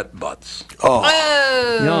 cigarette butts.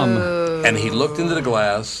 Yum. And he looked into the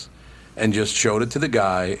glass and just showed it to the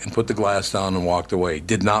guy and put the glass down and walked away.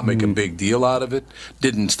 Did not make a big deal out of it.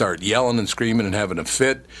 Didn't start yelling and screaming and having a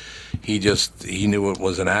fit. He knew it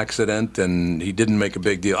was an accident, and he didn't make a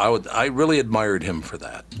big deal. I really admired him for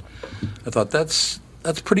that. I thought that's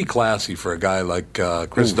pretty classy for a guy like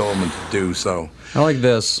Chris Dolman to do. So I like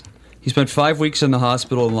this. He spent 5 weeks in the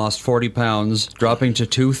hospital and lost 40 pounds, dropping to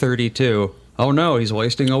 232. Oh no, he's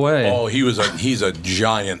wasting away. oh, he's a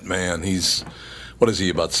giant man. What is he,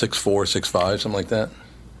 about 6'4", 6'5", something like that?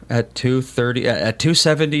 At 230, at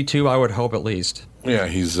 272, I would hope at least. Yeah,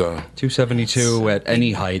 he's 272 at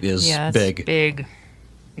any height is big. Big.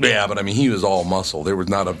 yeah, but I mean, he was all muscle. There was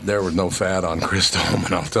no fat on Chris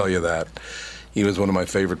Dolman, I'll tell you that. He was one of my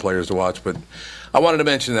favorite players to watch, but I wanted to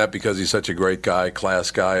mention that because he's such a great guy,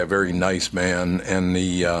 class guy, a very nice man, and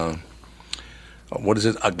the what is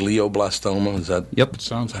it? A glioblastoma? Is that? Yep.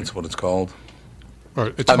 Sounds like That's what it's called. Or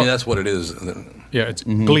it's That's what it is. yeah, it's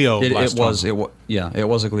glioblastoma. It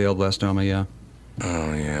was a glioblastoma, yeah.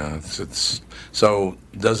 Oh yeah, it's so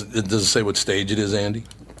does it say what stage it is, Andy?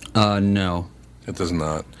 No. It does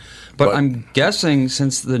not. But I'm guessing,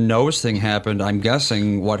 since the nose thing happened, I'm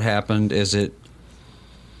guessing what happened is it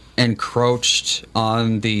encroached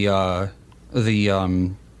on the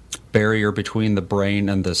barrier between the brain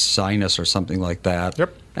and the sinus or something like that.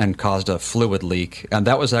 Yep. And caused a fluid leak. And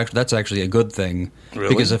that's actually a good thing. Really?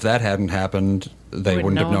 Because if that hadn't happened, they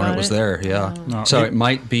wouldn't have know known it about was it? there. Yeah. No, So he- it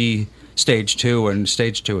might be stage 2, and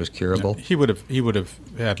stage 2 is curable. He would have he would have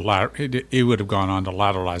gone on to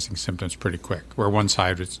lateralizing symptoms pretty quick, where one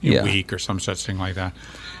side was Yeah. weak or some such thing like that.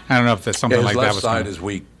 I don't know if that's something His like left that was side gonna- is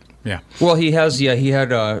weak. Yeah. Well, he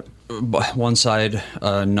had one side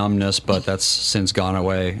numbness, but that's since gone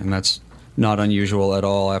away, and that's not unusual at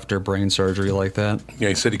all after brain surgery like that. Yeah,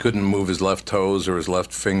 he said he couldn't move his left toes or his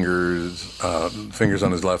left fingers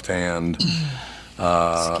on his left hand.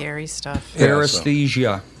 Scary stuff. Yeah,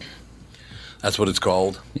 Paresthesia. That's what it's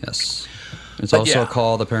called. Yes. It's But also yeah.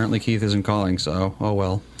 called Apparently Keith Isn't Calling, so oh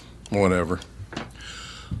well. Whatever.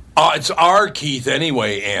 It's our Keith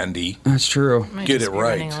anyway, Andy. That's true. Might Get just it be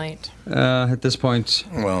right. running late. At this point,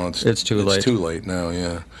 Well, it's too late. It's too late now,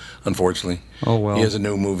 yeah. Unfortunately. Oh, well. He has a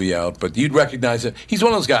new movie out, but you'd recognize it. He's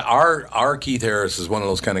one of those guys. Our Keith Harris is one of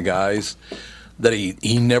those kind of guys that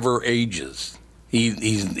he never ages.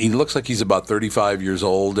 He looks like he's about 35 years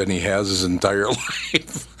old, and he has his entire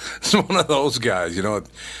life. He's one of those guys, you know.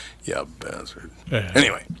 Yeah, bastard. Yeah.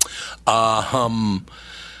 Anyway,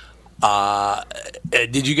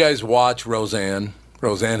 did you guys watch Roseanne?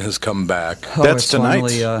 Roseanne has come back. Oh, That's it's tonight.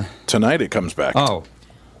 finally, Tonight it comes back. oh,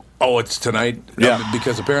 Oh, it's tonight? Yeah.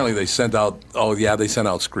 Because apparently they sent out, they sent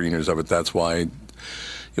out screeners of it. That's why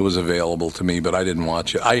it was available to me, but I didn't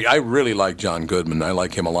watch it. I really like John Goodman. I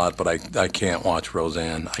like him a lot, but I can't watch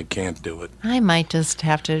Roseanne. I can't do it. I might just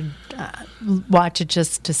have to watch it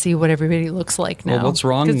just to see what everybody looks like now. Well, what's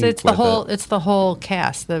wrong Because it's the with whole it? it's the whole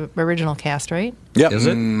cast, the original cast, right? Yeah. is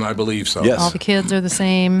it? I believe so. Yes. All the kids are the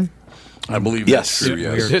same. I believe Yes. that's true,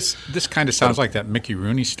 yes. This kind of sounds like that Mickey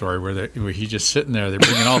Rooney story where he's just sitting there. They're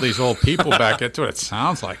bringing all these old people back into it. It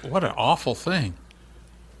sounds like what an awful thing.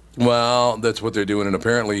 Well, that's what they're doing, and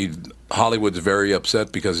apparently Hollywood's very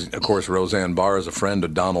upset because, of course, Roseanne Barr is a friend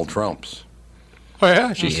of Donald Trump's. Oh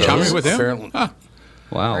yeah, she's Yes. chummy with him. Apparently,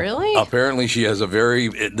 Wow. Really? apparently she has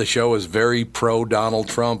the show is very pro Donald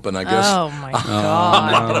Trump, and I guess Oh my a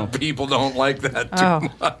God. lot of people don't like that too Oh.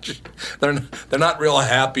 much. They're not real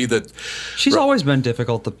happy that. She's always been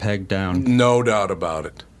difficult to peg down. No doubt about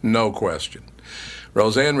it. No question.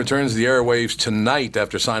 Roseanne returns to the airwaves tonight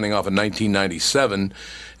after signing off in 1997,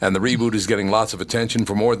 and the reboot is getting lots of attention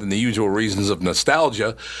for more than the usual reasons of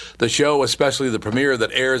nostalgia. The show, especially the premiere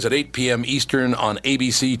that airs at 8 p.m. Eastern on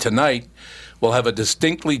ABC tonight, will have a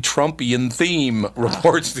distinctly Trumpian theme,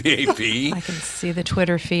 reports the AP. I can see the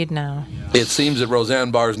Twitter feed now. It seems that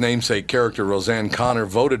Roseanne Barr's namesake character, Roseanne Connor,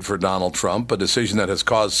 voted for Donald Trump, a decision that has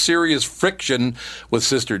caused serious friction with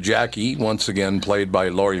sister Jackie, once again played by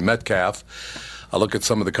Laurie Metcalf. A look at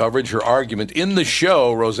some of the coverage. Her argument in the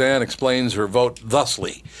show, Roseanne explains her vote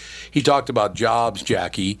thusly. He talked about jobs,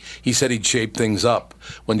 Jackie. He said he'd shape things up.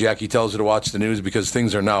 When Jackie tells her to watch the news because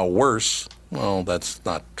things are now worse, well, that's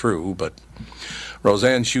not true, but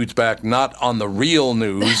Roseanne shoots back, not on the real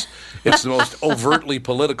news. It's the most overtly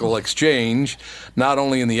political exchange, not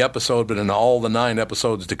only in the episode, but in all the 9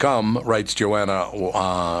 episodes to come, writes Joanna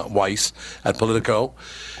Weiss at Politico.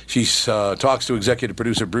 She talks to executive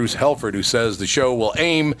producer Bruce Helford, who says the show will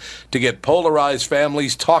aim to get polarized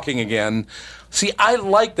families talking again. See, I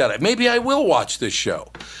like that. Maybe I will watch this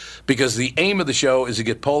show, because the aim of the show is to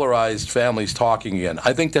get polarized families talking again.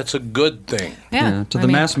 I think that's a good thing. Yeah. To I the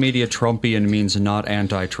mean, mass media, Trumpian means not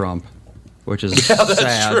anti-Trump, which is Yeah, that's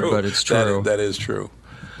sad, true. but it's true. That is true.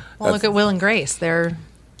 Well, look at Will and Grace. They're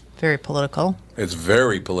very political. It's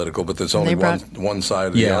very political, but there's And only they brought- one side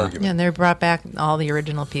of the Yeah. argument. Yeah, and they brought back all the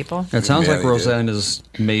original people. It sounds Yeah, like they did. Roseanne is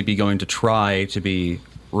maybe going to try to be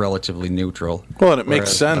relatively neutral. Well, and it makes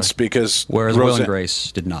Whereas, sense because Whereas Will and Roseanne,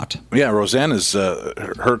 Grace did not. yeah, Roseanne is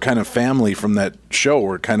her kind of family from that show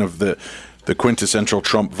were kind of the quintessential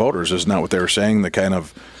Trump voters. Isn't that what they were saying? The kind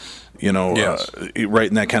of, Yes. right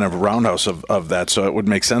in that kind of roundhouse of that. So it would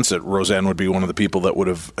make sense that Roseanne would be one of the people that would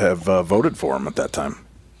have voted for him at that time.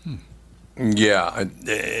 Yeah,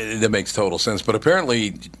 that makes total sense. But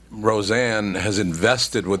apparently, Roseanne has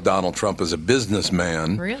invested with Donald Trump as a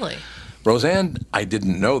businessman. Really? Roseanne, I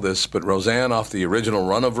didn't know this, but Roseanne, off the original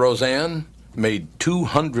run of Roseanne, made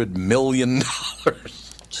 $200 million.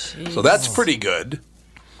 So that's pretty good.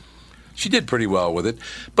 She did pretty well with it.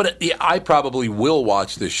 But yeah, I probably will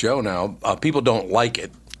watch this show now. People don't like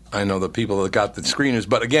it. I know the people that got the screeners.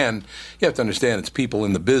 But again, you have to understand it's people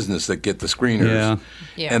in the business that get the screeners. Yeah.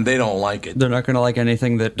 Yeah. And they don't like it. They're not going to like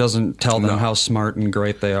anything that doesn't tell them No. how smart and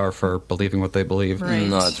great they are for believing what they believe. Right.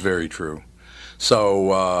 No, it's very true.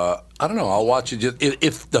 So, I don't know. I'll watch it.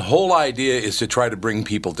 If the whole idea is to try to bring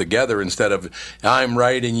people together instead of I'm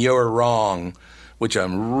right and you're wrong, which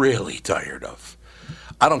I'm really tired of.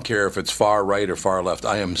 I don't care if it's far right or far left.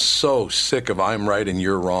 I am so sick of I'm right and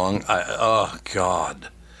you're wrong. Oh, God.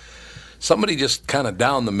 Somebody just kind of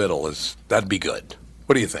down the middle, that'd be good.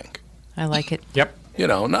 What do you think? I like it. Yep.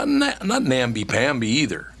 Not namby-pamby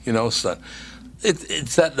either. So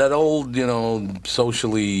it's that old,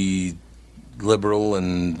 socially liberal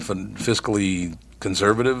and fiscally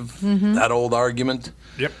conservative, that old argument.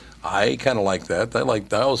 Yep. I kind of like that. I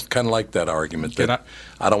always kind of like that argument. Get That up.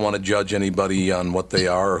 I don't want to judge anybody on what they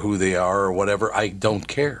are or who they are or whatever. I don't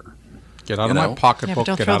care. Get out You of know? my pocketbook. Yeah, but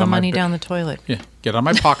don't get throw out the of my money bed- down the toilet. Yeah. Get out of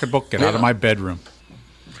my pocketbook. Get out of Yeah. my bedroom.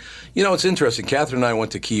 You know, it's interesting. Catherine and I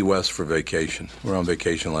went to Key West for vacation. We were on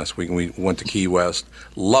vacation last week, and we went to Key West.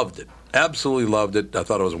 Loved it. Absolutely loved it. I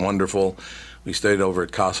thought it was wonderful. We stayed over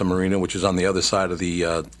at Casa Marina, which is on the other side of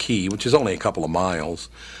the Key, which is only a couple of miles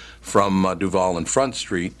from Duval and Front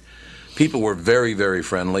Street. People were very, very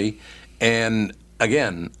friendly. And,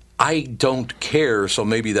 again, I don't care, so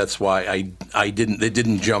maybe that's why it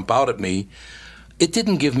didn't jump out at me. It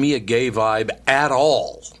didn't give me a gay vibe at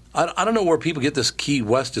all. I don't know where people get this Key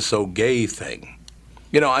West is so gay thing.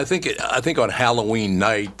 You know, I think on Halloween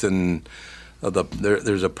night and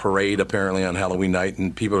there's a parade apparently on Halloween night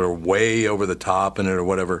and people are way over the top in it or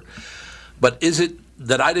whatever. But is it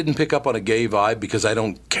that I didn't pick up on a gay vibe because I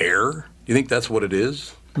don't care? You think that's what it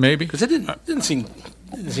is? Maybe. Because it didn't seem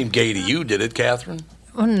gay to you, did it, Catherine?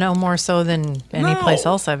 Well, no more so than any place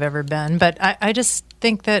else I've ever been. But I just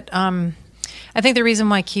think that I think the reason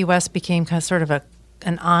why Key West became kind of sort of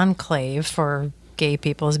an enclave for gay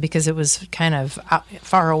people is because it was kind of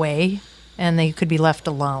far away and they could be left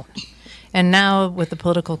alone. And now with the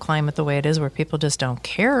political climate the way it is where people just don't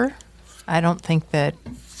care, I don't think that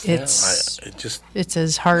it's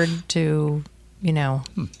as hard to, you know.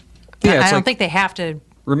 Yeah, I don't think they have to.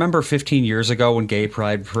 Remember 15 years ago when gay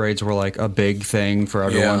pride parades were like a big thing for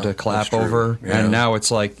everyone to clap over? Yeah. And now it's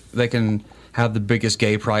like they can have the biggest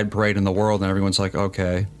gay pride parade in the world and everyone's like,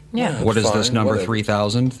 okay. Yeah. What is fine, this, number whatever.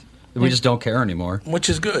 3,000? We just don't care anymore. Which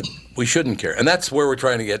is good. We shouldn't care. And that's where we're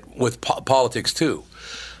trying to get with politics, too.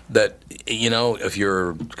 That, you know, if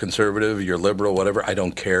you're conservative, you're liberal, whatever, I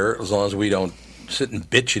don't care as long as we don't sit and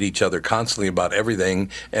bitch at each other constantly about everything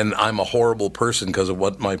and I'm a horrible person because of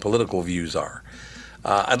what my political views are.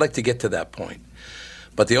 I'd like to get to that point.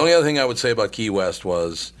 But the only other thing I would say about Key West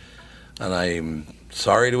was, and I'm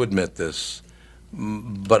sorry to admit this,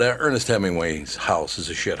 but Ernest Hemingway's house is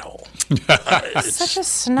a shithole. It's Such a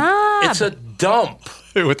snob. It's a dump.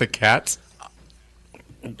 With the cats?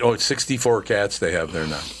 Oh, it's 64 cats they have there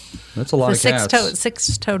now. That's a lot The of cats.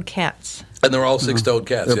 six-toed cats. And they're all six-toed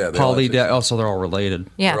cats. They're They're all also, they're all related.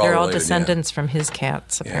 Yeah, They're they're all all related, descendants from his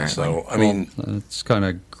cats, Yeah, apparently. so, I mean, It's kind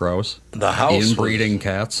of gross. the house was- Inbreeding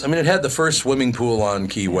cats. I mean, it had the first swimming pool on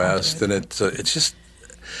Key West, and it's just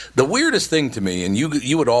the weirdest thing to me. And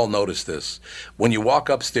you would all notice this when you walk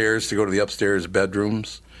upstairs to go to the upstairs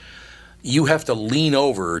bedrooms. You have to lean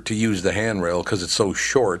over to use the handrail because it's so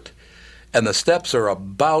short, and the steps are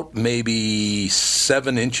about maybe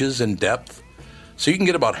 7 inches in depth, so you can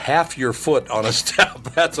get about half your foot on a step.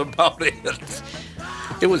 That's about it.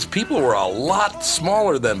 People were a lot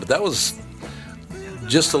smaller then, but that was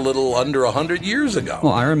just a little under 100 years ago.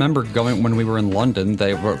 Well, I remember going when we were in London.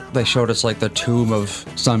 They showed us like the tomb of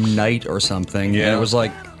some knight or something, Yeah. and it was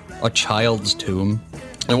like a child's tomb.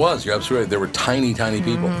 It was. You're absolutely right. There were tiny, tiny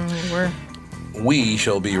people. We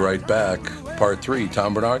shall be right back. Part 3,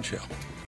 Tom Bernard Show.